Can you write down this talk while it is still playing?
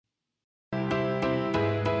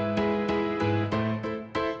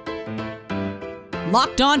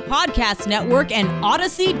Locked On Podcast Network and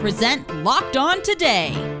Odyssey present Locked On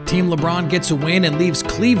Today. Team LeBron gets a win and leaves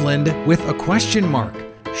Cleveland with a question mark.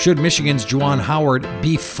 Should Michigan's Juwan Howard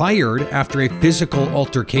be fired after a physical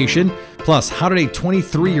altercation? Plus, how did a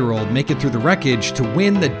 23-year-old make it through the wreckage to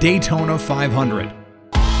win the Daytona 500?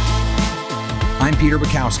 I'm Peter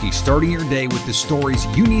Bukowski, starting your day with the stories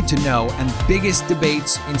you need to know and biggest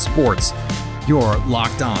debates in sports. You're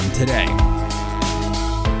Locked On Today.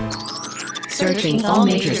 Searching all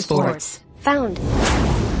major sports. Found.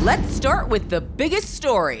 Let's start with the biggest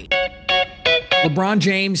story. LeBron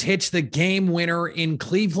James hits the game winner in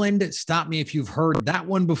Cleveland. Stop me if you've heard that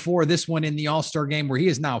one before. This one in the All-Star game where he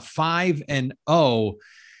is now 5-0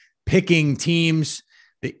 picking teams.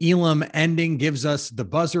 The Elam ending gives us the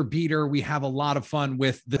buzzer beater. We have a lot of fun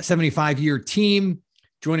with the 75-year team.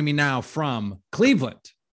 Joining me now from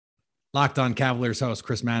Cleveland, Locked On Cavaliers host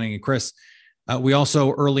Chris Manning. And Chris, we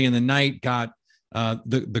also early in the night got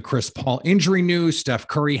the Chris Paul injury news. Steph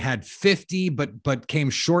Curry had 50, but came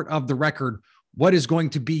short of the record. What is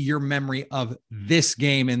going to be your memory of this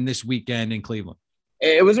game and this weekend in Cleveland?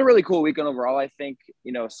 It was a really cool weekend overall. I think,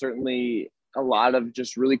 certainly a lot of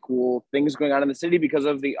just really cool things going on in the city because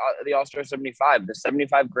of the All-Star 75, the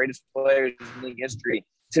 75 greatest players in league history.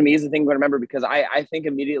 To me is the thing I'm going to remember because I think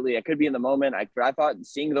immediately, I could be in the moment. I thought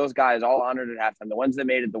seeing those guys all honored at halftime, the ones that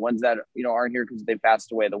made it, the ones that, aren't here because they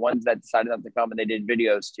passed away, the ones that decided not to come and they did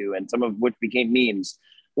videos to, and some of which became memes,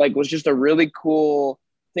 was just a really cool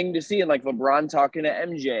thing to see. And LeBron talking to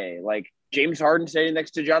MJ, James Harden standing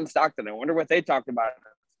next to John Stockton. I wonder what they talked about.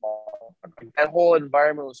 That whole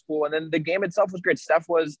environment was cool. And then the game itself was great. Steph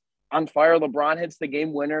was on fire. LeBron hits the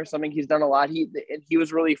game winner, something he's done a lot. He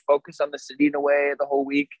was really focused on the city in a way the whole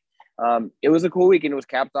week. It was a cool week, and it was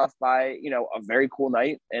capped off by, a very cool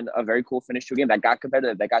night and a very cool finish to a game that got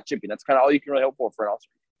competitive, that got chippy. That's kind of all you can really hope for an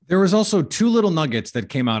All-Star. There was also two little nuggets that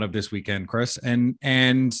came out of this weekend, Chris, and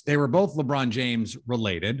they were both LeBron James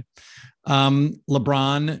related.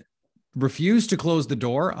 LeBron refused to close the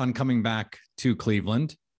door on coming back to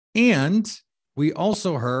Cleveland. And we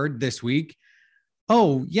also heard this week,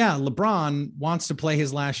 oh, yeah, LeBron wants to play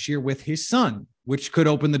his last year with his son, which could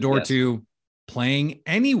open the door to playing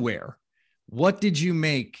anywhere. What did you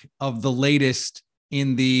make of the latest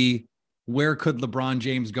in the where could LeBron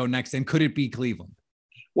James go next? And could it be Cleveland?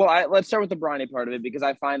 Well, let's start with the Bronny part of it because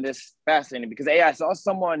I find this fascinating because, I saw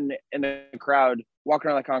someone in the crowd walking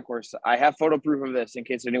around the concourse. I have photo proof of this in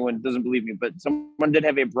case anyone doesn't believe me, but someone did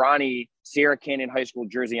have a Bronny Sierra Canyon High School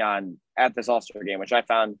jersey on at this All-Star game, which I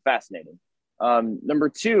found fascinating. Number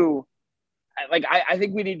two, I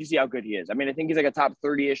think we need to see how good he is. I mean, I think he's a top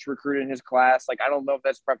 30-ish recruit in his class. I don't know if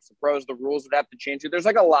that's preps to pros. The rules would have to change. There's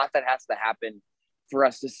a lot that has to happen for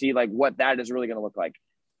us to see what that is really going to look like.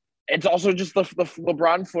 It's also just the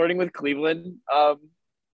LeBron flirting with Cleveland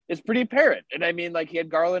is pretty apparent. And I mean, he had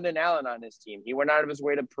Garland and Allen on his team. He went out of his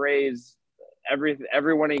way to praise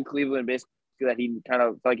everyone in Cleveland basically that he kind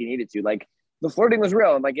of felt like he needed to. The flirting was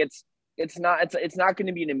real. And it's not going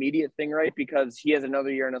to be an immediate thing, right? Because he has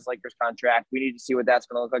another year in his Lakers contract. We need to see what that's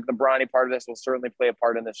going to look like. The Bronny part of this will certainly play a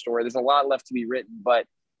part in this story. There's a lot left to be written, but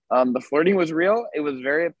the flirting was real. It was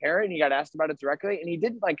very apparent. He got asked about it directly, and he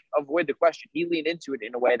didn't avoid the question. He leaned into it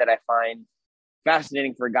in a way that I find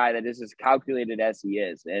fascinating for a guy that is as calculated as he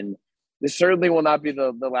is. And this certainly will not be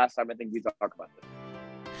the last time I think we talk about this.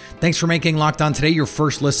 Thanks for making Locked On Today your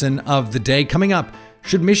first listen of the day. Coming up,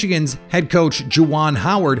 should Michigan's head coach Juwan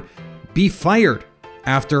Howard be fired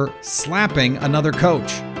after slapping another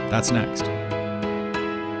coach? That's next.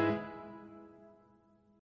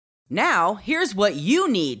 Now, here's what you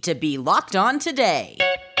need to be locked on today.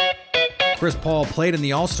 Chris Paul played in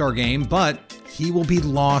the All-Star game, but he will be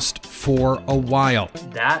lost for a while.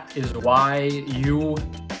 That is why you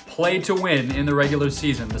play to win in the regular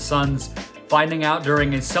season. The Suns finding out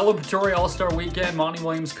during a celebratory All-Star weekend, Monty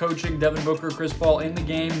Williams coaching Devin Booker, Chris Paul in the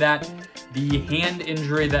game, that the hand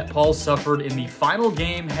injury that Paul suffered in the final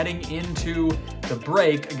game heading into the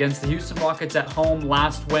break against the Houston Rockets at home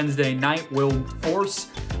last Wednesday night will force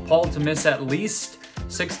Paul to miss at least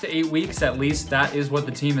 6 to 8 weeks. At least that is what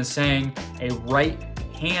the team is saying. A right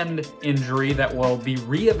hand injury that will be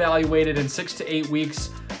reevaluated in 6 to 8 weeks.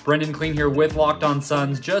 Brendan Clean here with Locked On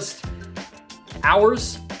Suns. Just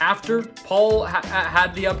hours after Paul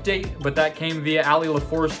had the update, but that came via Ali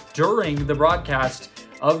LaForce during the broadcast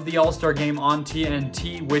of the All-Star game on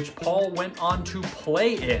TNT, which Paul went on to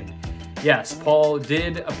play in. Yes, Paul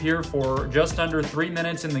did appear for just under 3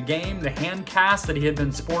 minutes in the game. The hand cast that he had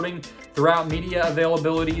been sporting throughout media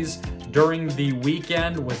availabilities during the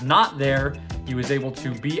weekend was not there. He was able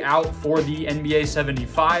to be out for the NBA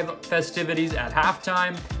 75 festivities at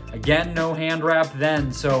halftime. Again, no hand wrap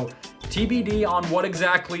then. So TBD on what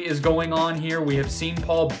exactly is going on here. We have seen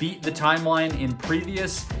Paul beat the timeline in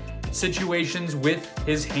previous situations with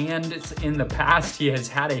his hand in the past. He has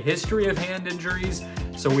had a history of hand injuries,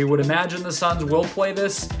 so we would imagine the Suns will play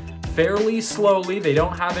this fairly slowly. They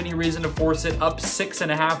don't have any reason to force it, up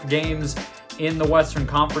 6.5 games in the Western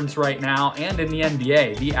Conference right now, and in the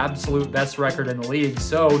NBA, the absolute best record in the league,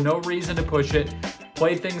 so no reason to push it.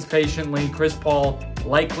 Play things patiently. Chris Paul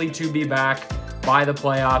likely to be back by the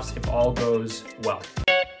playoffs if all goes well.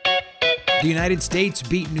 The United States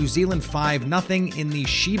beat New Zealand 5-0 in the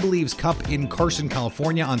She Believes Cup in Carson,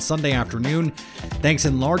 California on Sunday afternoon, thanks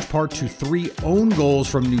in large part to 3 own goals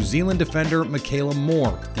from New Zealand defender Michaela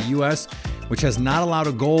Moore. The U.S., which has not allowed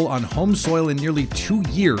a goal on home soil in nearly 2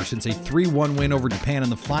 years since a 3-1 win over Japan in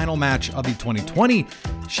the final match of the 2020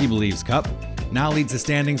 She Believes Cup, now leads the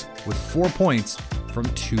standings with 4 points from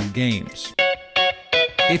 2 games.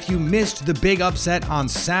 If you missed the big upset on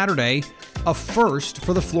Saturday, a first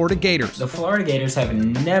for the Florida Gators. The Florida Gators have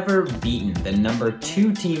never beaten the number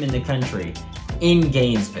 2 team in the country in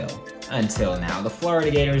Gainesville until now. The Florida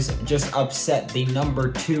Gators just upset the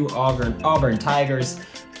number 2 Auburn Tigers,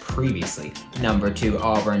 previously number 2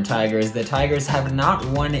 Auburn Tigers. The Tigers have not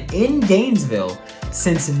won in Gainesville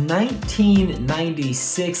since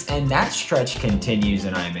 1996, and that stretch continues,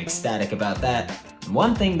 and I'm ecstatic about that.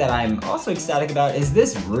 One thing that I'm also ecstatic about is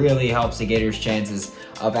this really helps the Gators' chances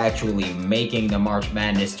of actually making the March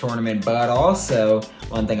Madness tournament, but also,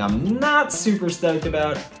 one thing I'm not super stoked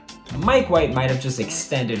about, Mike White might have just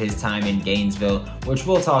extended his time in Gainesville, which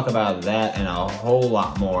we'll talk about that and a whole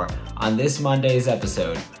lot more on this Monday's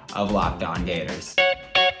episode of Locked On Gators.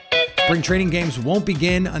 Spring training games won't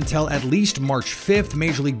begin until at least March 5th.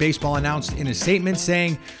 Major League Baseball announced in a statement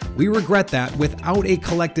saying, "We regret that without a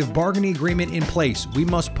collective bargaining agreement in place, we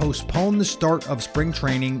must postpone the start of spring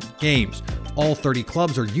training games. All 30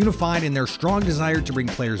 clubs are unified in their strong desire to bring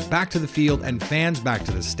players back to the field and fans back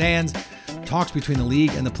to the stands. Talks between the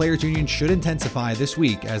league and the Players Union should intensify this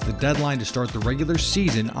week as the deadline to start the regular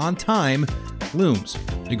season on time looms.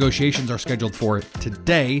 Negotiations are scheduled for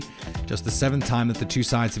today, just the 7th time that the two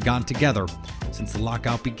sides have gotten together since the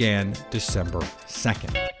lockout began December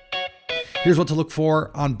 2nd. Here's what to look for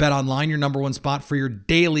on BetOnline, your number one spot for your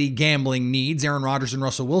daily gambling needs. Aaron Rodgers and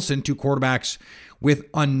Russell Wilson, 2 quarterbacks with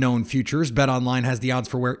unknown futures. BetOnline has the odds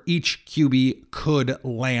for where each QB could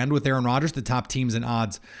land. With Aaron Rodgers, the top teams and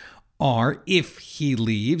odds are, if he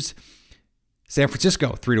leaves, San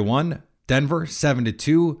Francisco 3-1, Denver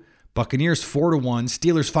 7-2, Buccaneers 4-1,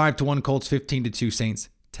 Steelers 5-1, Colts 15-2, Saints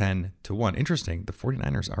 10-1. Interesting. The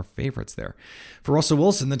 49ers are favorites there. For Russell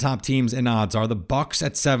Wilson, the top teams and odds are the Bucs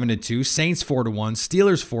at 7-2, Saints 4-1,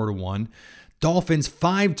 Steelers 4-1, Dolphins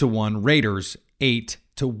 5-1, Raiders 8-1.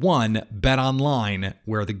 BetOnline,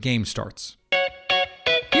 where the game starts.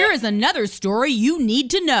 Here is another story you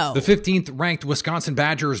need to know. The 15th ranked Wisconsin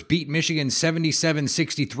Badgers beat Michigan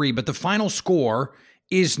 77-63, but the final score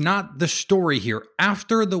is not the story here.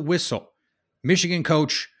 After the whistle, Michigan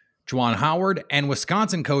coach Juwan Howard and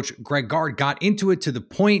Wisconsin coach Greg Gard got into it to the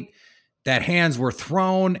point that hands were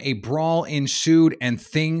thrown, a brawl ensued, and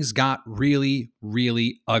things got really,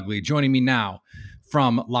 really ugly. Joining me now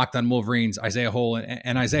from Locked On Wolverines, Isaiah Hole.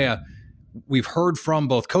 And Isaiah, we've heard from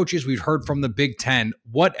both coaches. We've heard from the Big Ten.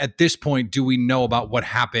 What at this point do we know about what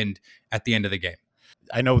happened at the end of the game?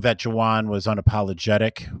 I know that Juwan was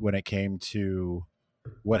unapologetic when it came to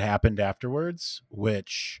what happened afterwards,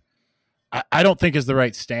 which I don't think is the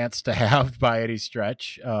right stance to have by any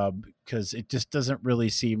stretch, because it just doesn't really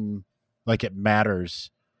seem like it matters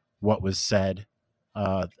what was said,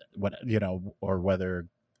 or whether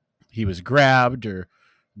he was grabbed or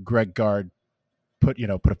Greg Gard put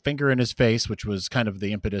a finger in his face, which was kind of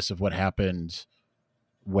the impetus of what happened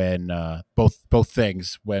when both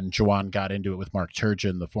things, when Juwan got into it with Mark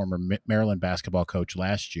Turgeon, the former Maryland basketball coach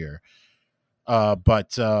last year.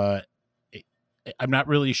 But I'm not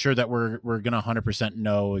really sure that we're going to 100%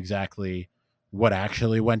 know exactly what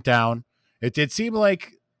actually went down. It did seem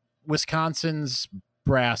like Wisconsin's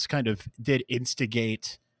brass kind of did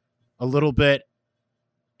instigate a little bit,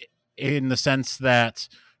 in the sense that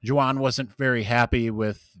Juwan wasn't very happy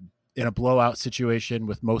in a blowout situation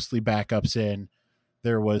with mostly backups in.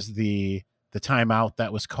 There was the timeout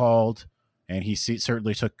that was called, and he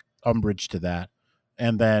certainly took umbrage to that.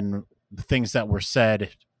 And then the things that were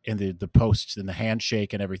said in the posts and the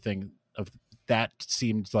handshake and everything of that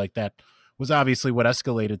seemed like that was obviously what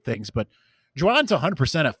escalated things. But Juwan's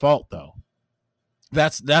 100% at fault, though.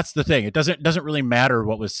 That's the thing. It doesn't really matter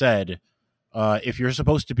what was said. If you're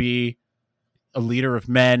supposed to be a leader of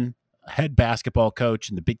men, head basketball coach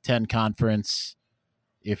in the Big Ten Conference,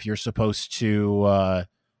 if you're supposed to,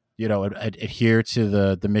 adhere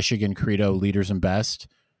to the Michigan credo, leaders and best,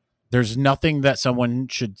 there's nothing that someone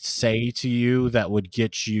should say to you that would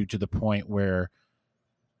get you to the point where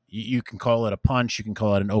you can call it a punch, you can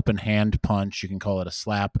call it an open hand punch, you can call it a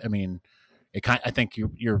slap. I mean, I think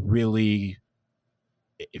you're really,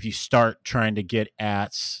 if you start trying to get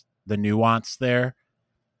at the nuance there,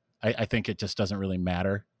 I think it just doesn't really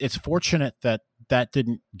matter. It's fortunate that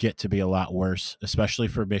didn't get to be a lot worse, especially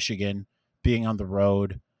for Michigan being on the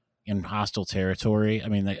road in hostile territory. I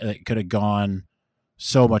mean, it could have gone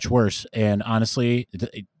so much worse. And honestly,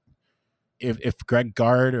 if Greg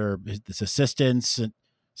Gard or his assistants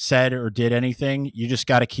said or did anything, you just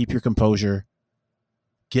got to keep your composure,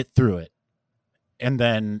 get through it, and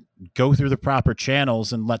then go through the proper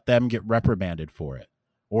channels and let them get reprimanded for it,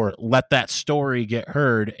 or let that story get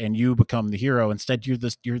heard and you become the hero. Instead, you're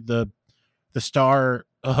the star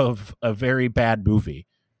of a very bad movie.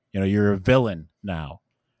 You're a villain now.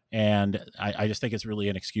 And I just think it's really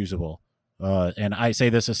inexcusable. And I say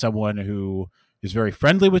this as someone who is very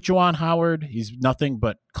friendly with Juwan Howard. He's nothing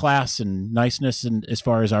but class and niceness, and as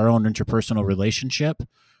far as our own interpersonal relationship.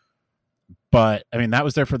 But I mean, that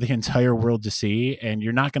was there for the entire world to see, and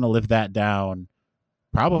you're not going to live that down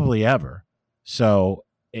probably ever. So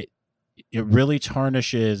it really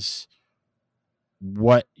tarnishes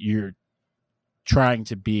what you're trying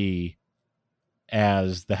to be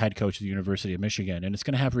as the head coach of the University of Michigan. And it's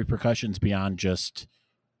going to have repercussions beyond just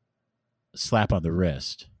a slap on the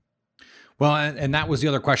wrist. Well, and that was the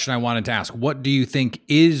other question I wanted to ask. What do you think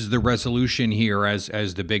is the resolution here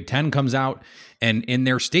as the Big Ten comes out? And in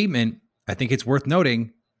their statement, I think it's worth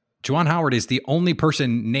noting, Juwan Howard is the only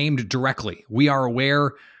person named directly. We are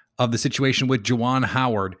aware of the situation with Juwan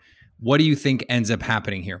Howard. What do you think ends up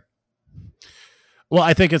happening here? Well,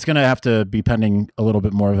 I think it's going to have to be pending a little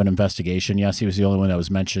bit more of an investigation. Yes, he was the only one that was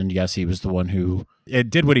mentioned. Yes, he was the one who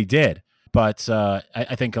did what he did. But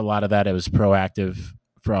I think a lot of that, it was proactive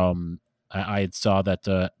from, I had saw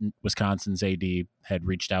that Wisconsin's AD had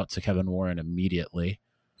reached out to Kevin Warren immediately.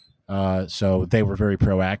 So they were very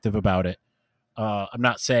proactive about it. I'm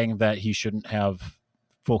not saying that he shouldn't have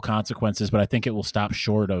full consequences, but I think it will stop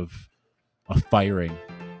short of a firing.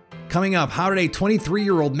 Coming up, how did a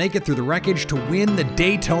 23-year-old make it through the wreckage to win the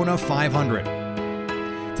Daytona 500?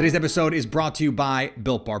 Today's episode is brought to you by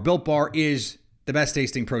Built Bar. Built Bar is the best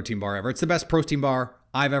tasting protein bar ever. It's the best protein bar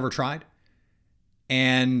I've ever tried.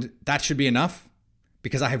 And that should be enough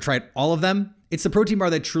because I have tried all of them. It's the protein bar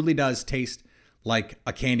that truly does taste like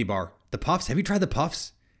a candy bar. The Puffs, have you tried the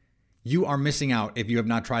Puffs? You are missing out if you have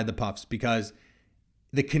not tried the Puffs because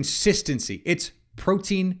the consistency, it's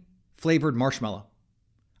protein flavored marshmallow.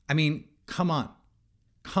 I mean, come on.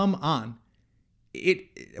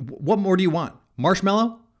 What more do you want?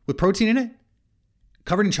 Marshmallow with protein in it?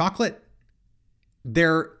 Covered in chocolate?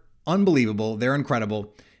 They're unbelievable. They're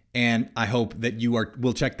incredible. And I hope that you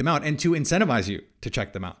will check them out. And to incentivize you to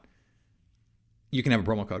check them out, you can have a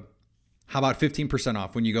promo code. How about 15%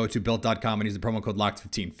 off when you go to built.com and use the promo code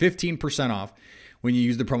LOCKED15? 15% off when you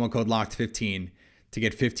use the promo code LOCKED15 to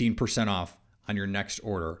get 15% off on your next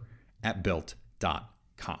order at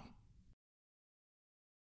built.com.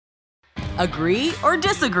 Agree or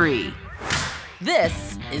disagree?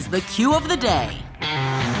 This is the cue of the day.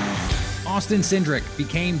 Austin Cindric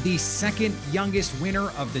became the second youngest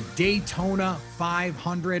winner of the Daytona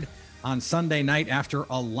 500 on Sunday night after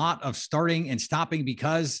a lot of starting and stopping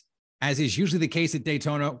because, as is usually the case at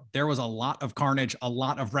Daytona, there was a lot of carnage, a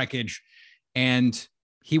lot of wreckage, and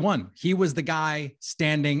he won. He was the guy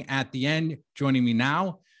standing at the end. Joining me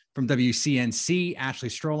now from WCNC, Ashley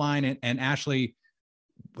Stroline. And Ashley,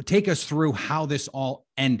 take us through how this all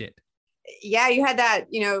ended. Yeah, you had that,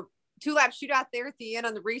 2-lap shootout there at the end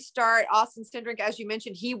on the restart. Austin Cindric, as you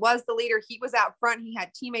mentioned, he was the leader. He was out front. He had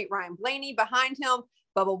teammate Ryan Blaney behind him,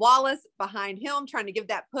 Bubba Wallace behind him, trying to give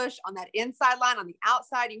that push on that inside line. On the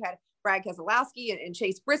outside, you had Brad Keselowski and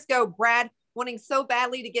Chase Briscoe. Brad wanting so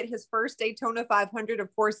badly to get his first Daytona 500. Of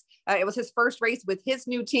course, it was his first race with his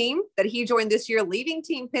new team that he joined this year, leaving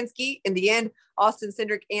Team Penske. In the end, Austin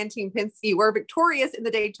Cindric and Team Penske were victorious in the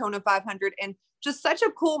Daytona 500. And just such a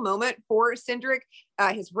cool moment for Cindric.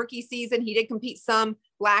 His rookie season, he did compete some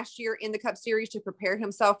last year in the Cup Series to prepare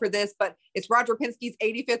himself for this, but it's Roger Penske's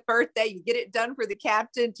 85th birthday. You get it done for the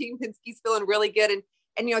captain. Team Penske's feeling really good.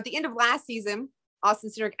 And at the end of last season, Austin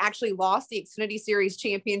Cindric actually lost the Xfinity Series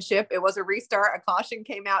championship. It was a restart. A caution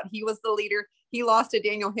came out. He was the leader. He lost to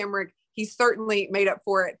Daniel Hemrick. He certainly made up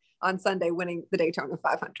for it on Sunday, winning the Daytona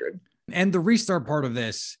 500. And the restart part of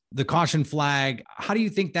this, the caution flag, how do you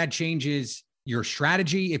think that changes your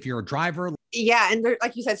strategy if you're a driver? Yeah. And there,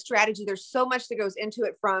 like you said, strategy, there's so much that goes into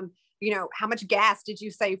it, from, how much gas did you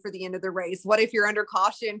save for the end of the race? What if you're under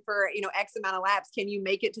caution for, X amount of laps? Can you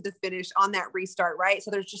make it to the finish on that restart, right? So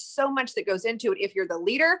there's just so much that goes into it. If you're the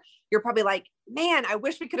leader, you're probably like, man, I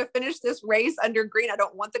wish we could have finished this race under green. I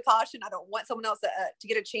don't want the caution. I don't want someone else to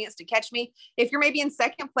get a chance to catch me. If you're maybe in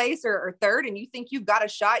second place or third and you think you've got a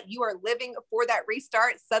shot, you are living for that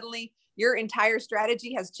restart. Suddenly your entire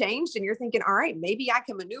strategy has changed and you're thinking, all right, maybe I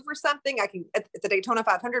can maneuver something. I can, at the Daytona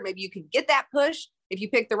 500, maybe you can get that push if you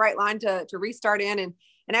pick the right line to restart in. And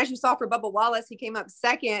as you saw for Bubba Wallace, he came up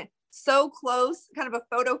second, so close, kind of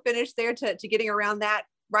a photo finish there to getting around that.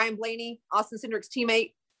 Ryan Blaney, Austin Cindric's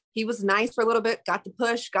teammate, he was nice for a little bit, got the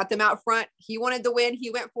push, got them out front. He wanted the win.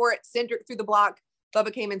 He went for it. Cindric through the block.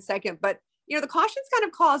 Bubba came in second. But, the cautions kind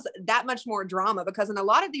of cause that much more drama, because in a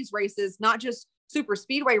lot of these races, not just super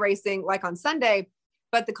speedway racing like on Sunday,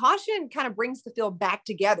 but the caution kind of brings the field back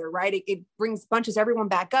together, right? It bunches everyone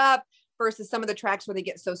back up versus some of the tracks where they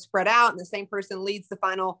get so spread out and the same person leads the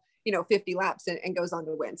final, 50 laps and goes on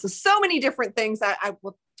to win. So many different things. I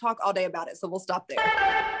will talk all day about it. So we'll stop there.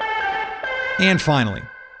 And finally,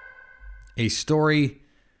 a story.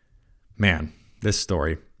 Man, this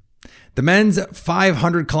story. The men's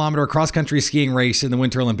 500-kilometer cross-country skiing race in the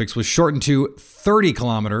Winter Olympics was shortened to 30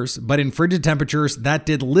 kilometers, but in frigid temperatures, that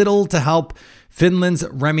did little to help Finland's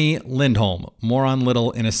Remi Lindholm. More on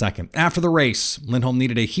little in a second. After the race, Lindholm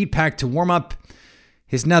needed a heat pack to warm up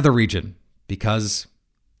his nether region because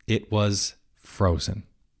it was frozen.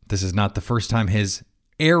 This is not the first time his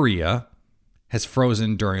area has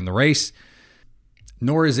frozen during the race,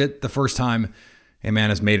 nor is it the first time a man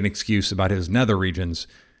has made an excuse about his nether regions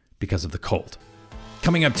because of the cold.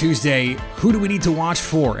 Coming up Tuesday, who do we need to watch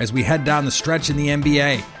for as we head down the stretch in the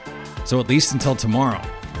NBA? So at least until tomorrow,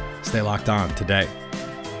 stay locked on today.